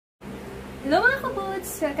Hello mga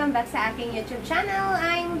kabuds! Welcome back sa aking YouTube channel.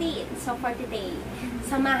 I'm Lynn. So for today,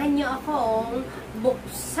 samahan nyo akong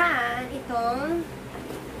buksan itong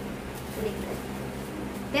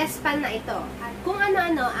despan na ito. At kung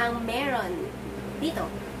ano-ano ang meron dito.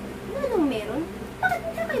 Anong meron? Bakit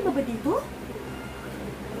may kakaiba ba dito?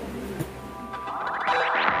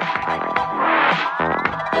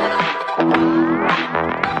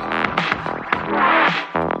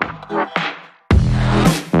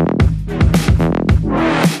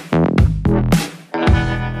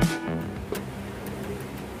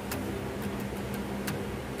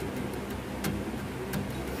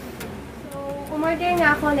 Umorder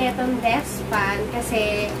nga ako na itong despan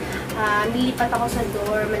kasi nilipat ako sa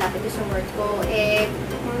dorm malapit sa work ko.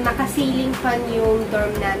 Nakasiling fan yung dorm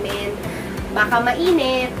namin. Baka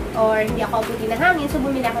mainit or hindi ako abuti ng hangin, so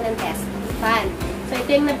bumili ako ng despan. So ito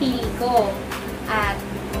yung napili ko. At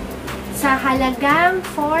sa halagang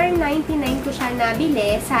 $4.99 ko siya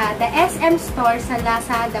nabili sa The SM Store sa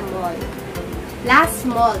Lazada Mall. Last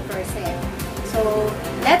mall per se. So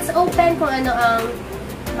let's open kung ano ang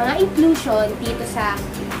mga inclusion dito sa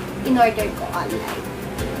in-order ko online.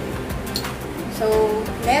 So,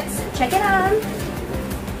 let's check it out.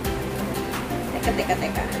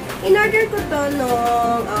 Teka. In-order ko to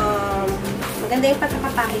nung, maganda yung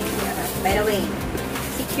pagkakapackage niya. By the way,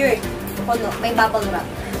 secured. May bubble wrap.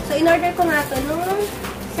 So, in-order ko nga to nung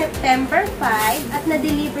September 5 at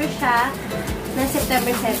na-deliver siya ng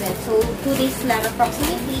September 7. So, 2 days lang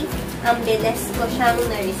approximately, ang bilis ko siyang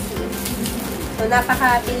na-receive. So,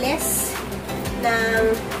 napakabilis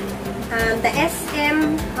ng the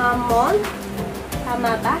SM Mall.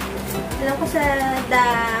 Tama ba? Alam ko sa the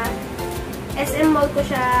SM Mall ko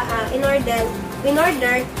siya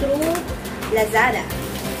in-order through Lazada.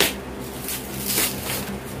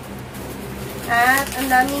 At ang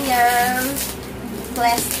dami niyang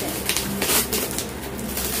plastic.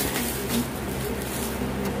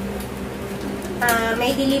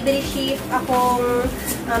 May delivery shift akong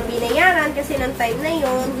binayaran kasi ng time na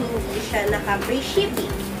yun, hindi siya naka-free shipping.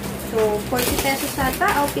 So, 40 pesos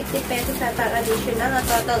ata o 50 pesos ata additional, a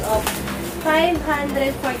total of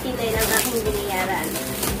 549 ang aking binayaran.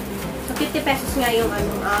 So, 50 pesos nga yung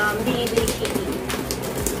delivery shipping.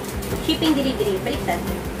 Shipping delivery, baliktad.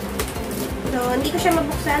 So, hindi ko siya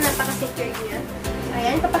mabuksan, napaka-secured niya.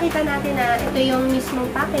 Ayan, papakita natin na ito yung mismong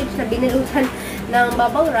package na binilutan ng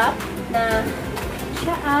bubble wrap na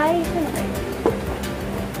siya ay, ano kayo?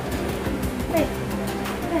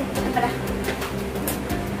 Ito pala.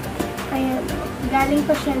 Ayan, galing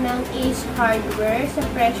pa siya ng Ace Hardware sa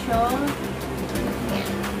presyong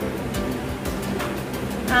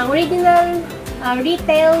ang original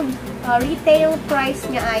retail price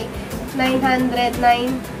niya ay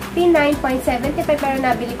 999.75 pero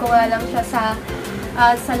nabili ko nga lang siya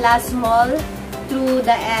sa last mall through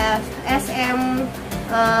the SM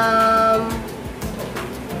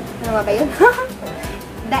ano nga ba yun?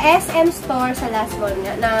 The SM Store sa last mall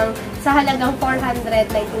niya sa halagang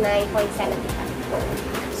 499.75.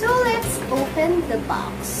 So, let's open the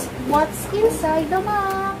box. What's inside the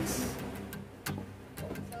box?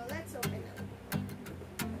 So, let's open it.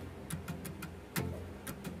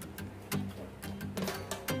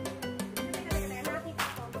 Nakita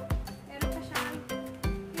ko. Meron pa siyang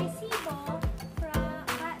resibo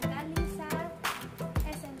galing sa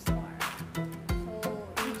SM Store. So,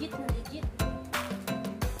 legit na legit.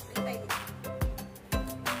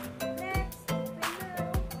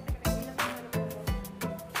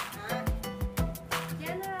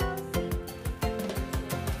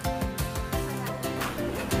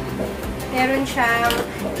 Meron siyang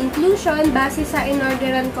inclusion base sa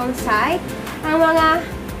in-orderan kong site. Ang mga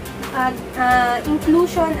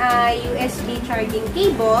inclusion ay USB charging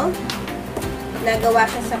cable. Nagawa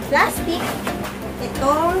siya sa plastic.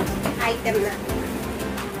 Itong item na.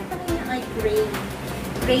 Ito niya ay gray.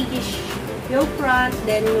 Grayish yung front,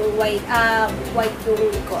 then white yung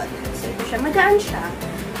likod. So, ito siya. Magaan siya.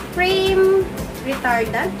 Frame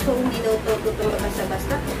retardant. So, hindi daw ito tutulog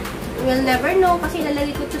basta-basta. We'll never know kasi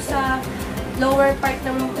ilalagay ko ito sa lower part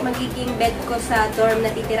ng magiging bed ko sa dorm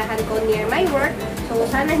na titirahan ko near my work. So,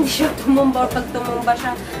 sana hindi siya tumumba or pag tumumba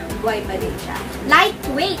siya, buhay pa din siya.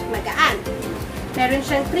 Lightweight, magaan. Meron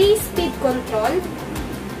siyang 3-speed control,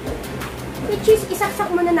 which is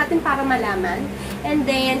isaksak muna natin para malaman. And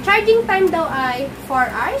then, charging time daw ay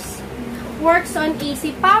 4 hours. Works on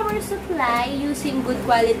AC power supply using good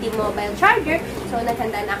quality mobile charger. So,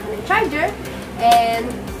 naghanda na ako ng charger. And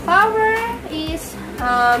power is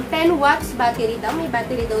 10 watts battery daw. May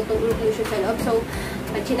battery daw itong inclusion sa loob. So,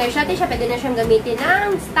 Pag chinarge natin siya, pwede na siyang gamitin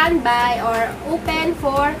ng standby or open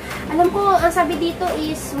for, alam ko, ang sabi dito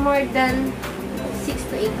is more than 6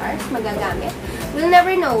 to 8 hours magagamit. We'll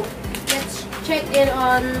never know. Let's check in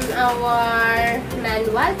on our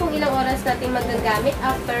manual kung ilang oras natin magagamit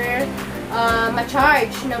after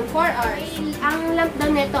ma-charge ng 4 hours. Ang lamp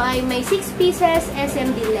daw nito ay may 6 pieces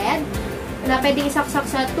SMD LED na pwedeng isaksak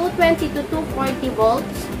sa 220 to 240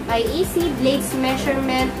 volts by AC, blades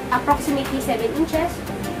measurement approximately 7 inches.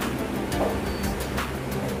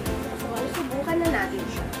 So, subukan na natin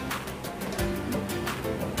siya.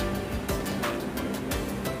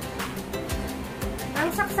 Ang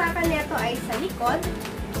saksakan nito ay sa likod.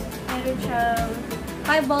 Meron siyang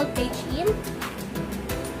 5 voltage in.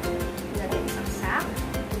 Natin saksak.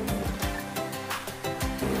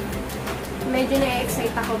 Medyo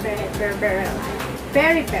na-excite ako very.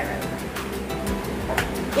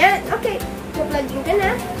 Yan, okay. So-plug in ka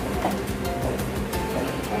na.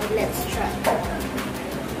 And let's try.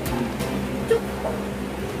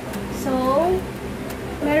 So,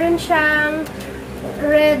 meron siyang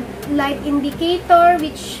red light indicator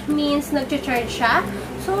which means nag-charge siya.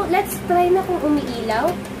 So, let's try na kung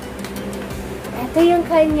umiilaw. Ito yung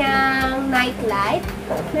kanyang night light.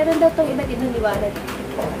 Meron daw itong iba't ibang liwanag.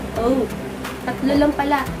 Oh, 3 lang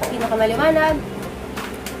pala. Pinakamaliwanag,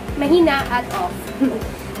 mahina, at off.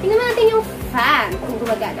 Tingnan natin yung fan kung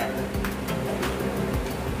gumagana.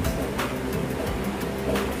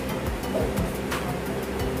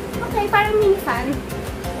 Okay, parang mini fan.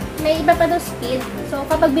 May iba pa daw speed. So,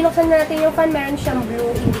 kapag binuksan na natin yung fan, meron siyang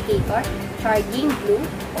blue indicator. Charging, blue.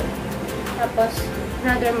 Tapos,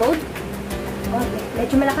 another mode. Okay,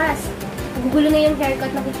 medyo malakas. Gugulo na yung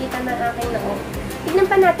haircut. Nakikita na aking noo. Tignan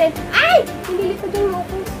pa natin. Ay! Hindi lipad yung noo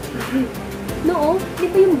ko. Noo? Hindi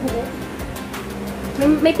pa yung buo.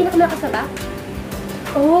 May pinakamalakas na ba?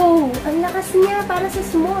 Oh! Ang lakas niya. Para sa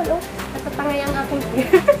small. Oh, natatangay ang aking hair.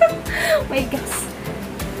 My gosh.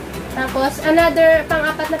 Tapos, another,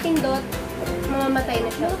 pang-apat na pindot, mamamatay na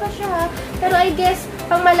siya. Malakas siya, ha? Pero I guess,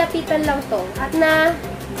 pang malapitan lang to. At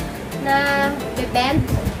bend.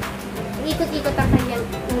 Ikot-ikot ang kanyang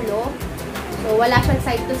ulo. So, wala siyang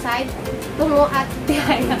side to side. Tungo at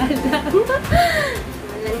tihaya lang.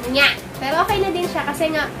 Walang niya. Pero okay na din siya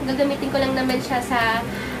kasi nga, gagamitin ko lang naman siya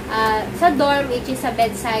sa dorm, which is sa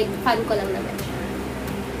bedside. Fan ko lang naman siya.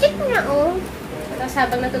 Cute nga, oh. Tapos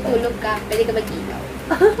habang natutulog ka, pwede ka mag-ilaw.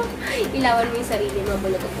 Ilawan mo yung sarili mo,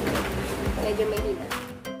 bulog at tulog. Medyo may hina.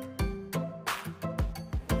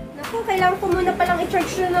 Naku, kailangan ko muna palang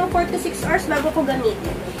i-charge na ng 4 to 6 hours bago ko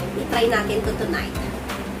gamitin. I-try natin to tonight.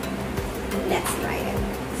 Let's try it.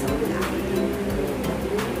 So,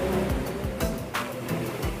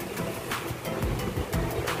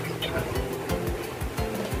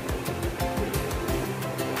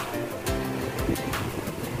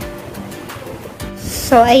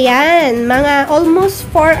 so, ayan. Mga almost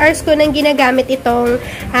 4 hours ko nang ginagamit itong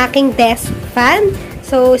aking desk fan.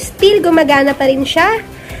 So, still gumagana pa rin siya.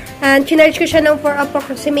 And chinarge ko siya ng for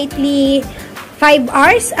approximately 5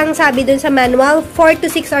 hours. Ang sabi dun sa manual, 4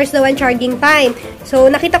 to 6 hours daw ang charging time.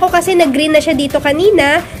 So, nakita ko kasi nag-green na siya dito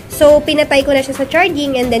kanina. So, pinatay ko na siya sa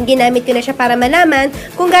charging and then ginamit ko na siya para malaman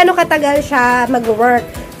kung gaano katagal siya mag-work.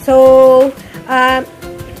 So,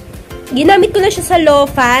 ginamit ko na siya sa low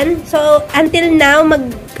fan. So, until now,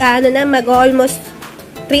 mag-almost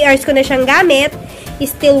 3 hours ko na siyang gamit.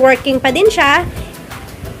 Still working pa din siya.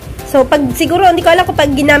 So, siguro, hindi ko alam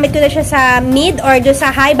kapag ginamit ko na siya sa mid or do sa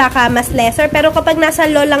high, baka mas lesser. Pero kapag nasa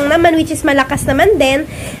low lang naman, which is malakas naman din,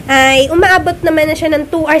 ay umaabot naman na siya ng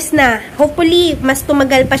 2 hours na. Hopefully, mas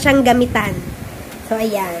tumagal pa siyang gamitan. So,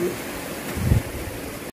 ayan.